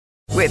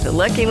With the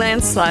Lucky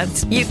Land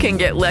Slots, you can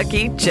get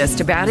lucky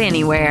just about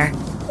anywhere.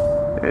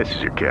 This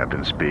is your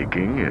captain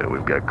speaking.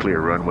 We've got clear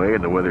runway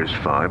and the weather's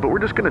fine, but we're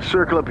just going to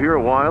circle up here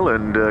a while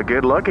and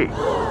get lucky.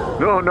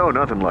 No,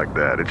 nothing like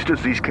that. It's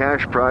just these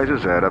cash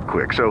prizes add up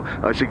quick. So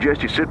I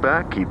suggest you sit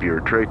back, keep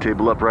your tray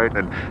table upright,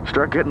 and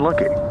start getting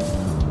lucky.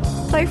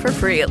 Play for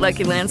free at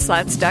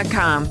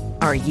LuckyLandSlots.com.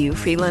 Are you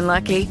feeling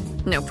lucky?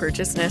 No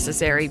purchase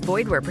necessary.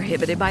 Void where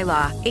prohibited by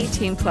law.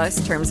 18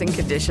 plus terms and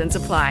conditions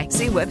apply.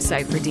 See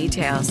website for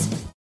details.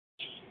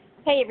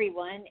 Hey,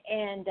 everyone.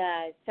 And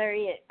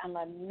sorry, I'm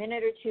a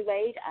minute or two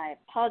late. I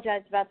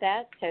apologize about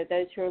that. So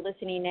those who are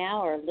listening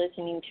now or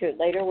listening to it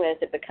later as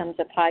it becomes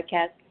a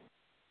podcast,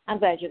 I'm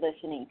glad you're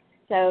listening.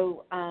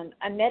 So I'm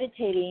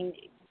meditating.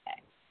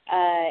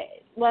 I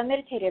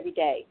meditate every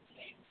day.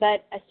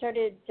 But I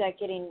started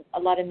getting a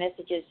lot of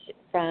messages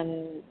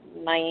from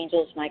my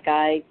angels, my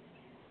guides,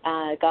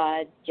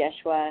 God,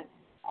 Jeshua,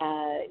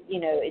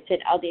 it's in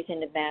all these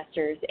ascended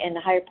masters and the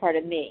higher part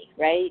of me,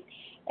 right?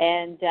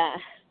 And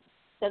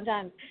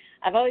sometimes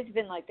I've always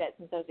been like that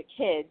since I was a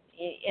kid.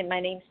 And my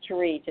name's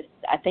Therese.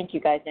 I think you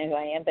guys know who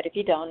I am, but if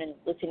you don't and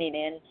listening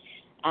in,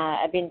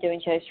 I've been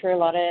doing shows for a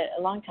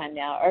long time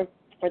now, or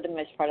for the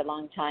most part a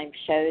long time,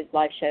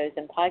 live shows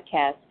and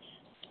podcasts.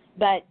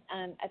 But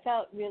I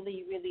felt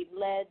really, really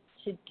led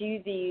to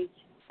do these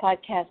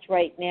podcasts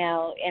right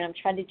now, and I'm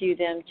trying to do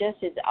them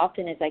just as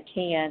often as I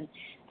can.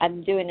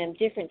 I'm doing them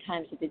different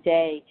times of the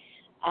day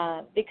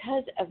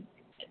because of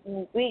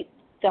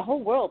the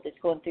whole world is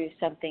going through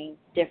something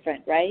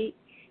different, right?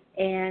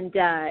 And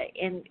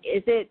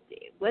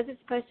was it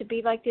supposed to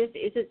be like this?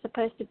 Is it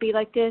supposed to be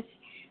like this?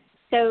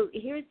 So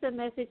here's the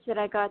message that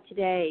I got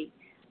today.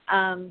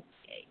 And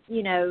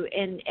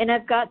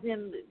I've gotten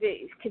them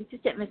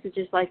consistent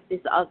messages like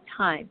this all the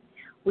time.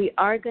 We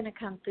are going to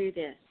come through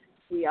this.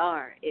 We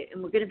are,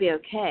 and we're going to be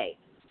okay.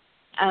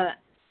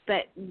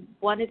 But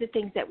one of the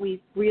things that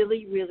we've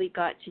really, really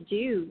got to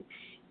do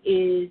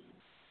is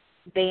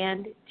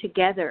band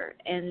together.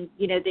 And,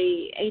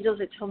 the angels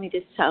have told me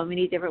this so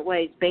many different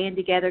ways. Band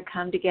together,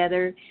 come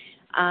together.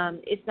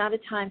 It's not a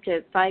time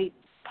to fight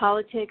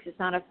politics. It's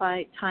not a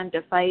time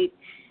to fight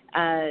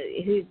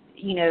who's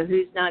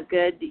not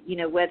good,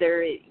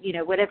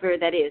 whatever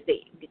that is.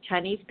 The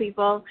Chinese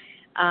people,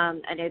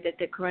 I know that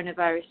the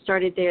coronavirus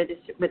started there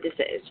with the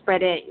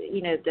spread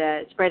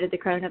of the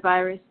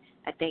coronavirus,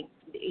 I think,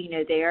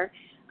 there.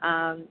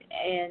 But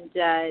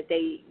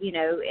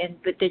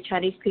the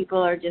Chinese people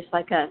are just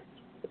like us,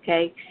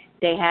 okay?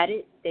 They had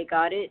it, they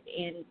got it,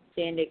 and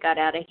then it got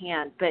out of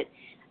hand. But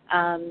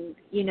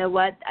you know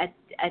what?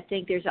 I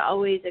think there's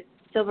always a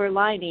silver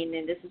lining,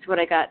 and this is what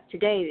I got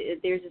today.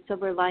 There's a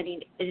silver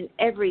lining in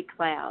every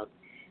cloud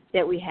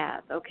that we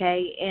have,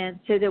 okay? And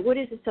so what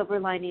is the silver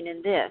lining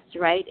in this,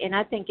 right? And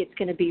I think it's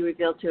going to be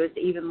revealed to us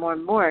even more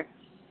and more.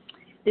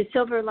 The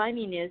silver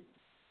lining is,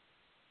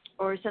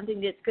 or something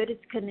that's good is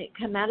going to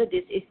come out of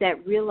this, is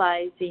that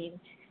realizing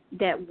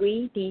that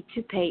we need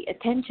to pay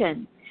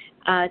attention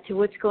to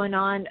what's going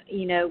on,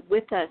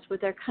 with us,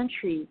 with our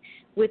country,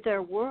 with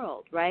our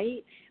world,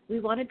 right? We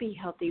want to be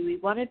healthy. We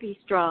want to be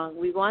strong.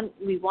 We want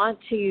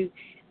to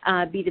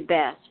be the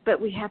best, but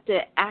we have to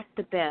act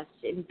the best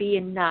and be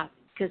enough.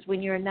 Because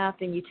when you're enough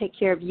and you take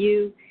care of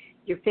you,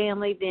 your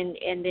family, then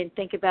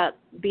think about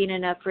being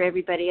enough for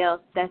everybody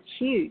else, that's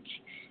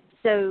huge.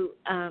 So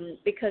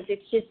because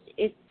it's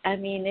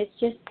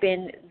just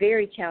been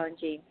very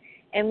challenging,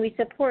 and we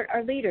support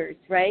our leaders,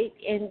 right?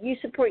 And you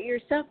support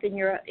yourself in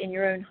your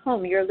own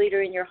home. You're a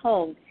leader in your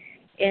home,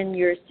 in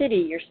your city,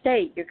 your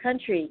state, your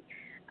country.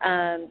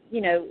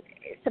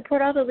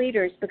 Support all the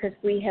leaders, because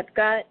we have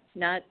got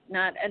not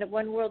a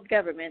one world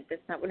government.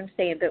 That's not what I'm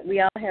saying, but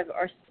we all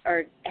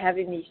are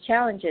having these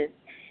challenges,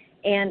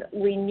 and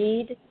we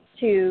need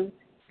to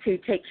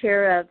take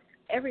care of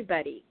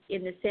everybody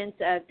in the sense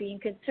of being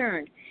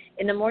concerned.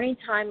 In the morning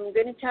time, I'm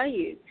going to tell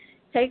you,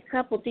 take a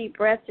couple deep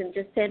breaths and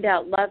just send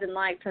out love and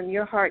light from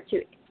your heart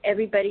to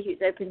everybody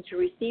who's open to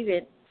receive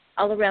it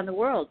all around the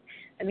world.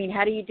 I mean,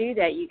 how do you do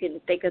that? You can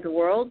think of the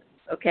world,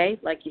 okay,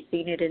 like you've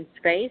seen it in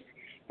space,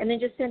 and then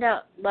just send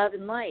out love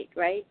and light,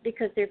 right?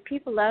 Because there are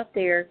people out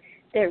there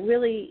that are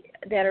really,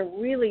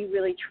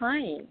 really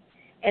trying.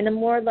 And the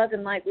more love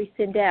and light we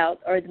send out,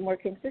 or the more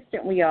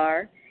consistent we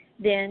are,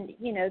 then,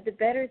 the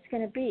better it's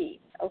going to be,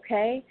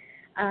 okay?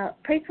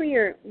 Pray for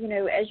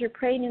as you're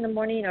praying in the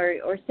morning,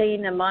 or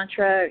saying a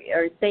mantra,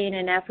 or saying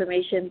an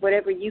affirmation,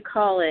 whatever you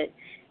call it,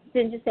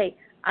 then just say,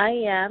 I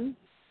am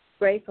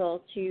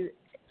grateful to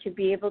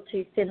be able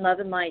to send love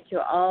and light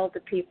to all the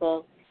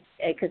people,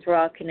 because we're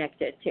all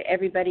connected, to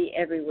everybody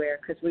everywhere,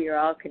 because we are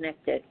all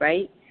connected,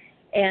 right?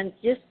 And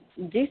just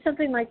do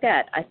something like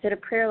that. I said a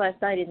prayer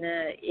last night in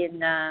the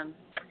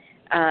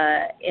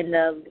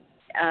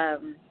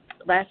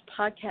last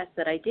podcast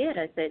that I did.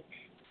 I said,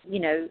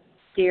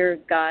 dear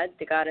God,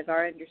 the God of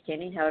our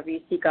understanding, however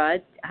you see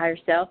God, higher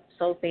self,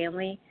 soul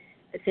family,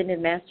 ascended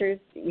masters,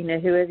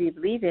 whoever you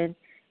believe in,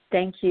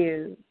 thank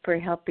you for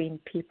helping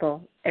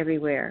people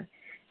everywhere.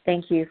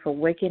 Thank you for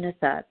waking us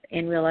up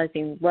and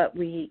realizing what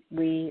we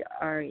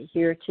are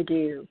here to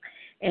do.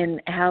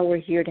 and how we're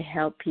here to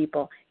help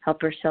people,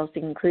 help ourselves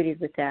included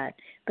with that.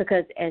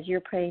 Because as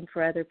you're praying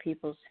for other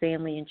people's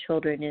family and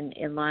children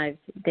and lives,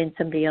 then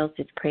somebody else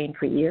is praying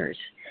for yours,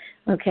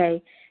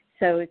 okay?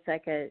 So it's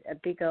like a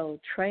big old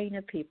train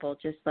of people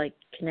just like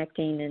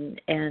connecting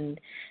and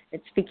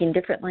speaking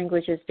different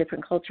languages,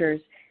 different cultures,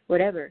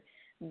 whatever.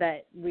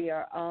 But we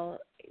are all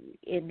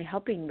in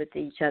helping with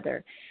each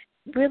other.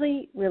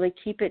 Really, really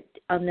keep it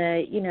on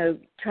the,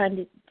 trying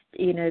to,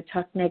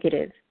 talk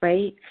negative,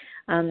 right?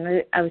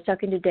 I was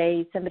talking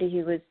today, somebody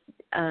who was,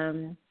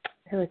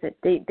 who was it?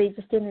 They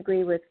just didn't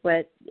agree with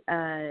what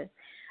our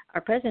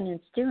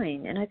president's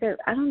doing. And I go,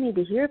 I don't need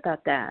to hear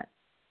about that.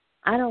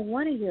 I don't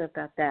want to hear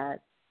about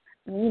that.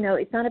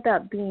 It's not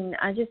about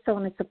I just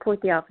don't want to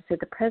support the office of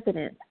the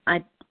president.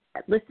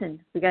 Listen,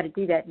 we got to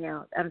do that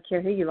now. I don't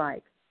care who you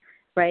like,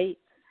 right?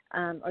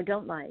 Or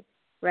don't like,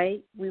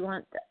 right? We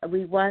want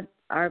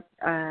our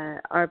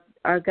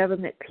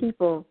government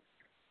people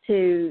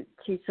to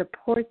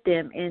support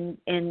them and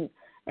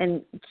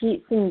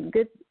keep sending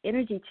good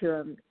energy to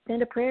them,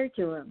 send a prayer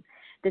to them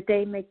that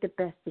they make the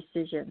best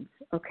decisions,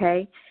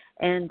 okay?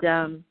 And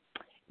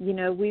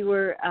we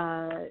were,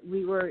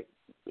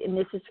 and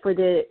this is for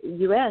the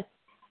U.S.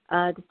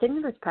 The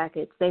stimulus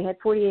package. They had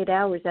 48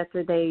 hours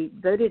after they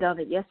voted on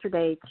it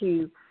yesterday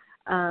to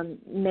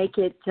make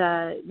it,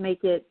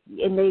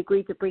 and they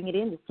agreed to bring it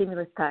in, the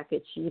stimulus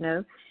package,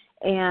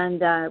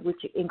 and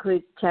which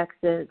includes checks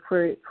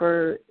for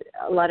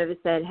a lot of us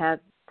that have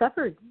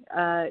suffered,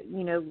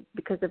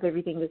 because of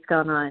everything that's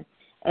gone on.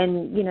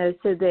 And,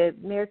 so the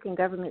American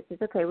government says,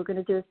 okay, we're going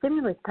to do a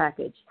stimulus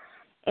package.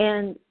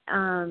 And,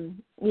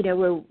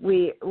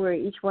 where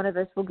each one of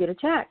us will get a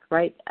check,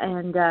 right?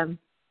 And I'm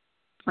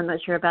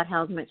not sure about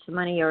how much the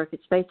money or if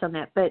it's based on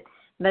that, but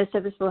most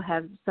of us will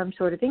have some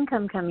sort of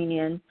income coming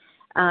in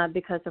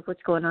because of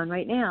what's going on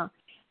right now.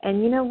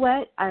 And you know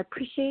what? I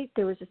appreciate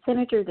there was a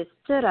senator that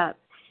stood up,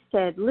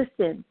 said,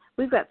 listen,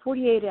 we've got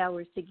 48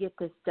 hours to get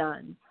this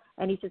done.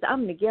 And he says,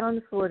 I'm going to get on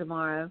the floor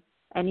tomorrow.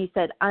 And he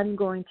said, I'm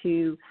going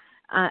to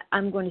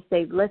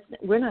say,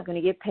 we're not going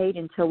to get paid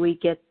until we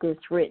get this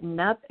written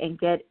up and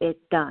get it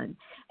done.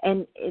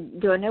 And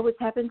do I know what's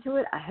happened to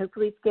it?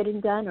 Hopefully it's getting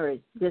done, or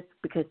it's just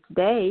because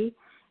today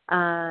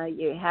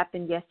it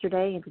happened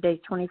yesterday, and today's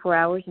 24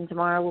 hours, and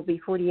tomorrow will be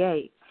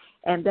 48.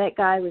 And that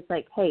guy was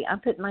like, hey,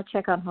 I'm putting my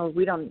check on hold.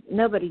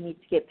 Nobody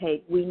needs to get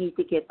paid. We need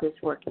to get this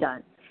work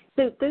done.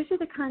 So those are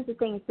the kinds of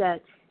things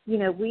that,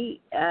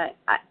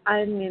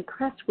 I'm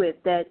impressed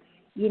with, that,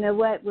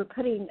 we're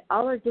putting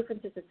all our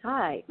differences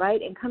aside,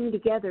 right, and coming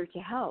together to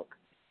help.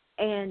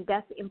 And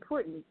that's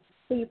important.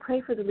 So you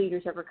pray for the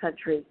leaders of our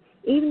country,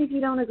 even if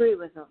you don't agree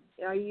with them,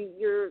 or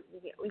you're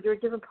a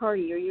different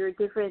party, or you're a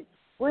different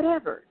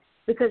whatever,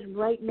 because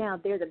right now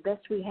they're the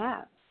best we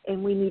have,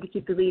 and we need to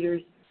keep the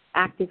leaders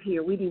active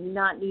here. We do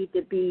not need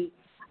to be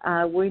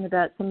worrying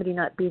about somebody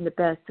not being the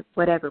best,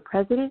 whatever,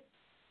 president,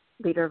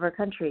 leader of our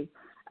country,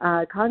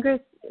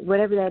 Congress,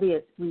 whatever that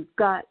is. We've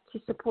got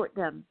to support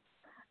them,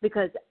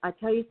 because I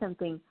tell you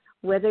something,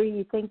 whether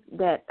you think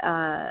that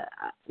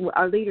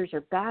our leaders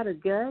are bad or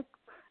good,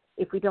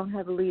 if we don't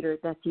have a leader,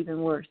 that's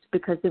even worse,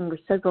 because then we're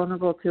so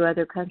vulnerable to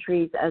other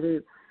countries,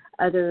 other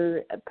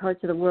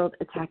parts of the world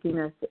attacking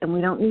us, and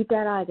we don't need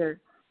that either,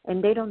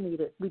 and they don't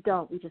need it. We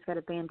don't. We just got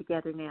to band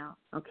together now,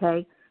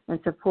 okay, and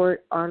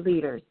support our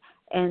leaders,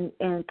 and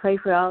pray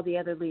for all the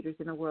other leaders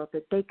in the world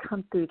that they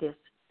come through this,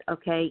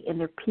 okay, and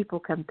their people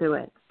come through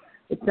it.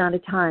 It's not a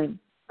time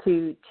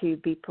to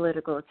be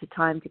political. It's a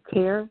time to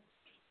care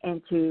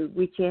and to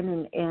reach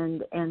in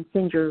and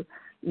send your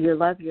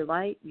love, your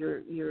light,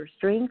 your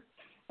strength,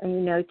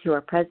 and to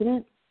our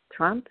president,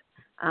 Trump.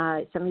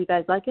 Some of you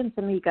guys like him,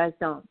 some of you guys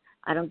don't.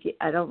 I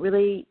don't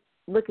really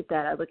look at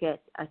that.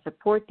 I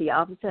support the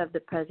office of the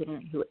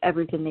president,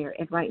 whoever's in there.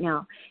 And right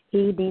now,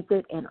 he needs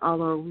it, and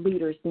all our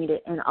leaders need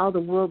it, and all the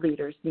world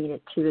leaders need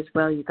it too as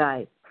well, you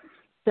guys.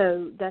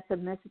 So that's a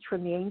message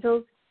from the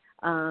angels.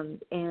 I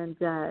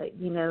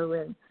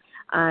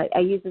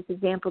used this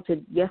example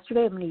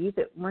yesterday. I'm going to use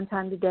it one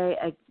time today,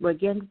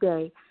 again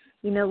today.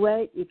 You know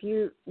what?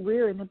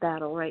 We're in a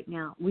battle right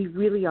now. We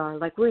really are.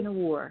 Like, we're in a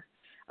war,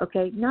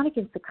 okay? Not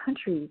against the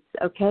countries,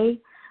 okay,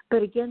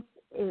 but against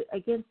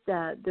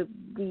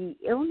the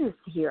illness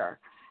here.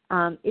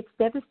 It's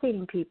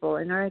devastating people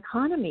and our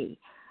economy.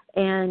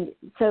 And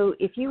so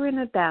if you were in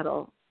a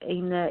battle,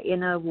 in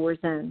a war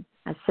zone,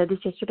 I said this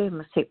yesterday, I'm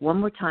going to say it one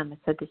more time. I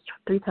said this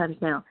 3 times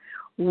now.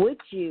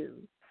 Would you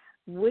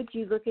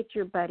look at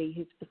your buddy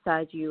who's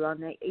beside you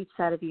on each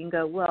side of you and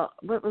go, well,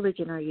 what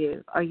religion are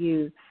you? Are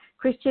you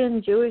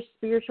Christian, Jewish,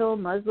 spiritual,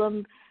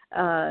 Muslim,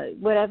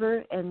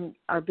 whatever, and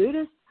are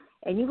Buddhist?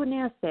 And you wouldn't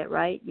ask that,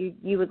 right?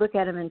 You would look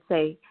at them and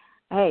say,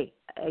 hey,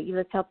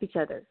 let's help each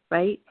other,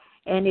 right?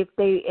 And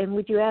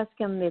would you ask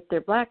them if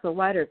they're black or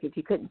white, or if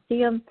you couldn't see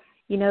them,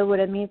 you know what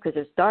I mean, because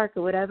it's dark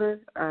or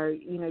whatever, or,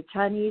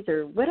 Chinese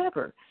or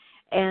whatever.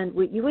 And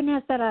you wouldn't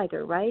ask that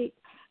either, right?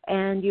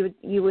 And you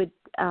would,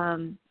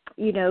 and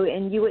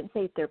you wouldn't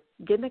say if they're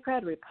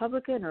Democrat or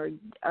Republican or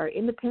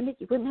independent.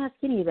 You wouldn't ask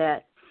any of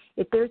that.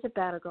 If there's a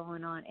battle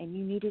going on and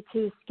you needed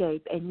to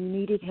escape and you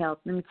needed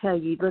help, let me tell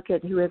you, look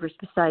at whoever's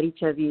beside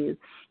each of you,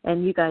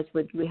 and you guys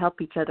would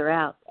help each other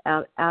out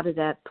of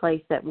that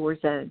place, that war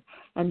zone.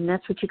 And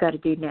that's what you got to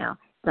do now.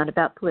 It's not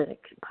about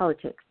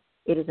politics.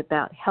 It is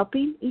about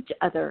helping each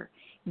other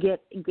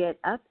get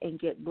up and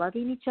get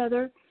loving each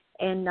other,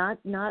 and not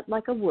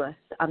like a wuss.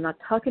 I'm not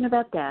talking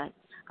about that.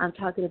 I'm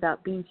talking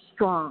about being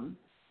strong,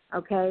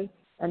 okay?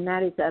 And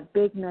that is a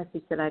big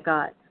message that I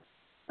got.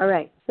 All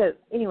right, so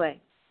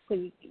anyway, so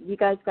you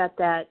guys got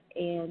that,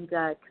 and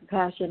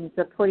compassion,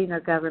 supporting our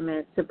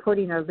government,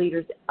 supporting our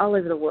leaders all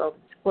over the world,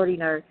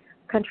 supporting our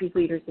country's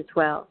leaders as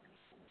well,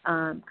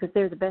 because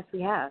they're the best we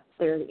have.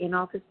 They're in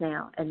office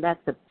now, and that's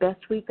the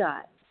best we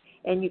got.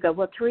 And you go,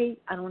 well, Therese,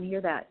 I don't want to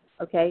hear that.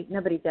 Okay,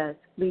 nobody does.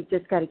 We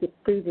just got to get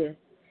through this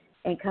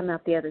and come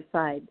out the other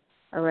side,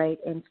 all right,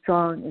 and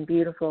strong and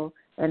beautiful,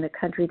 and the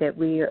country that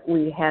we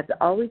have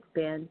always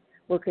been,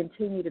 will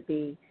continue to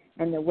be.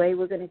 And the way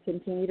we're going to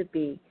continue to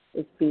be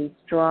is be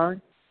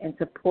strong and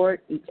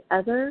support each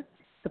other,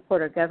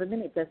 support our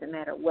government. It doesn't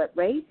matter what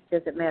race, it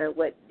doesn't matter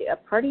what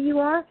party you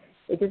are.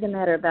 It doesn't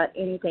matter about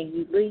anything.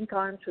 You link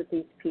arms with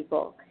these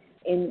people,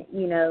 and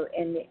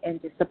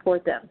to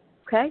support them.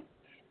 Okay,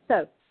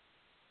 so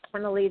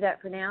I'm going to leave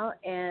that for now.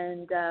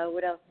 And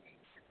what else?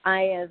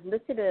 I have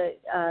listed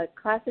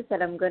classes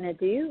that I'm going to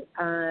do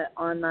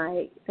on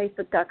my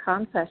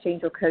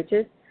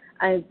Facebook.com/AngelCoaches.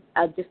 I've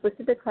just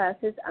listed the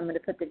classes. I'm going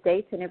to put the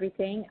dates and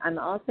everything. I'm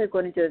also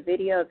going to do a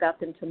video about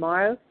them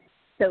tomorrow.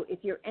 So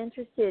if you're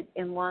interested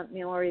and want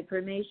more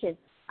information,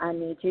 I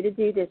need you to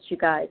do this, you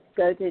guys.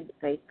 Go to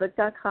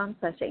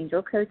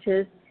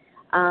Facebook.com/AngelCoaches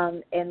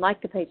and like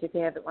the page if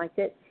you haven't liked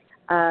it.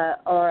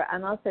 Or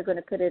I'm also going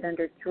to put it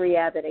under 3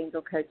 Abbott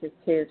Angel Coaches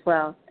too as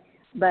well.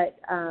 But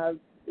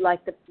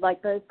like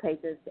those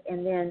pages,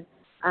 and then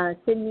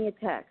send me a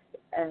text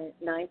at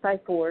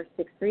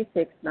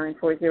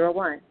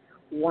 954-636-9401.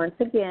 Once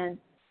again,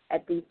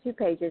 at these 2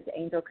 pages,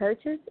 Angel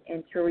Coaches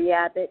and 3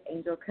 Abbott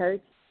Angel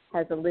Coach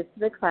has a list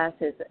of the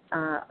classes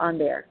on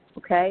there,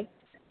 okay?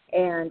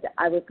 And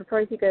I would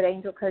prefer if you go to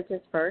Angel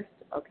Coaches first,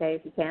 okay,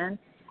 if you can.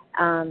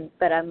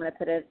 But I'm going to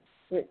put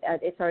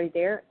it's already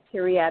there,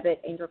 3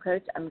 Abbott Angel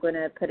Coach. I'm going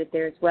to put it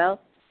there as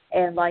well.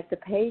 And like the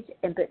page,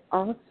 but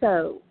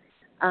also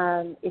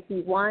if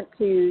you want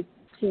to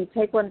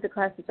take one of the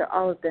classes or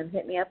all of them,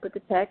 hit me up with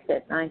a text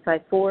at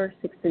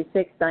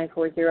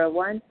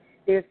 954-636-9401.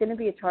 There's going to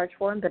be a charge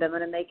for them, but I'm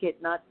going to make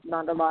it not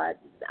a lot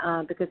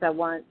because I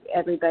want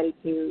everybody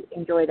to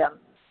enjoy them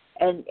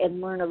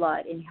and learn a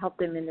lot and help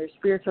them in their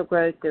spiritual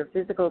growth, their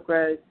physical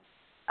growth,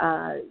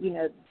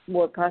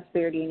 more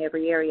prosperity in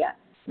every area.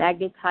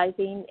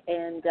 Magnetizing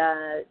and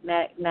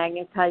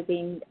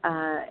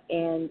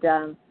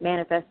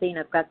manifesting.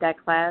 I've got that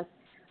class.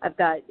 I've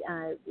got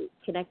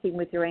connecting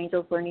with your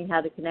angels, learning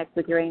how to connect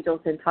with your angels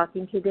and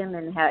talking to them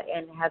and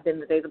have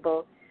them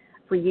available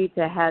for you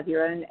to have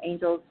your own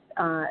angels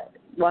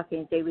walking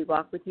a daily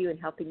walk with you and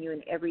helping you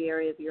in every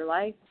area of your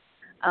life.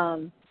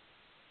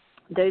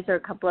 Those are a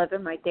couple of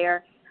them right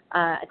there.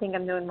 I think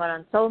I'm doing one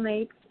on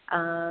soulmates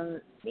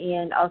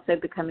and also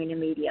becoming a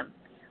medium.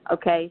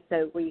 Okay,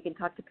 so where you can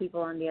talk to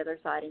people on the other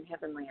side in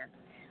Heavenland.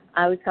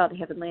 I always call it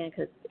Heavenland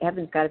because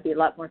heaven's got to be a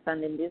lot more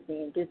fun than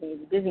Disney, and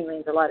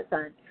Disneyland's a lot of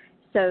fun.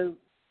 So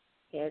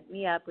hit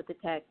me up with the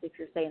text if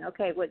you're saying,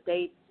 okay, what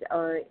dates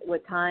or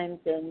what times,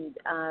 and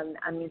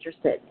I'm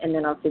interested, and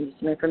then I'll send you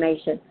some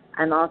information.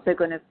 I'm also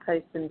going to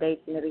post some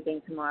dates and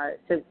everything tomorrow.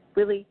 So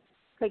really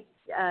take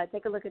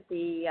a look at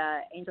the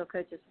Angel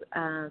Coaches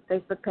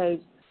Facebook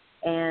page,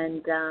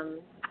 and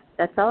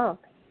that's all.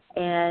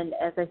 And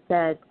as I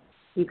said,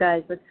 you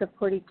guys, let's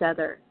support each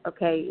other,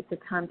 okay? It's a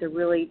time to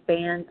really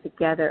band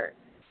together,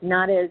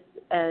 not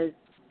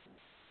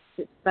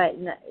but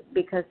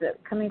because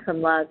coming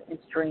from love and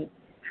strength.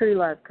 True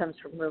love comes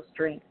from real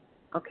strength,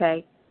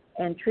 okay?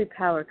 And true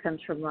power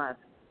comes from love.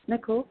 Isn't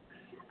that cool?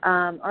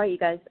 All right, you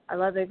guys, I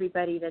love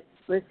everybody that's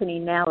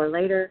listening now or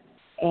later,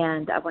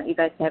 and I want you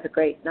guys to have a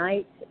great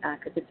night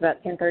because it's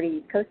about 10:30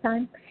 East Coast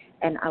time,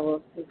 and I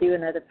will do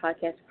another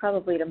podcast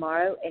probably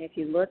tomorrow. And if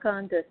you look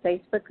on the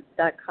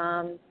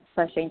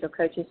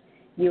Facebook.com/AngelCoaches,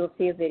 you will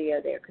see a video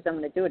there because I'm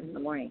going to do it in the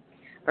morning.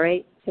 All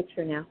right, take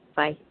care now.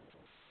 Bye.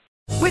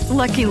 With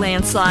Lucky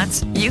Land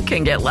Slots, you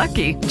can get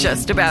lucky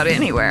just about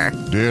anywhere.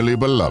 Dearly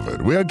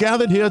beloved, we are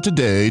gathered here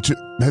today to...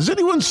 Has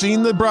anyone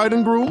seen the bride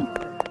and groom?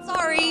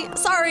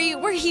 Sorry,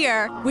 we're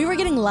here. We were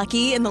getting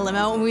lucky in the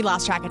limo and we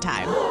lost track of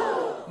time.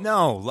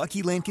 No,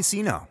 Lucky Land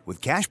Casino,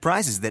 with cash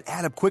prizes that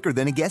add up quicker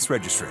than a guest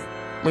registry.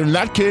 In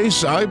that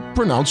case, I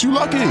pronounce you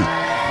lucky.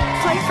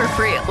 Play for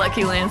free at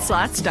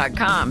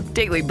LuckyLandSlots.com.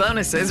 Daily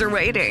bonuses are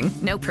waiting.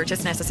 No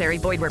purchase necessary.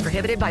 Void where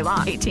prohibited by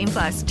law.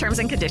 18+. Terms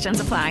and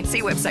conditions apply.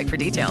 See website for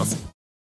details.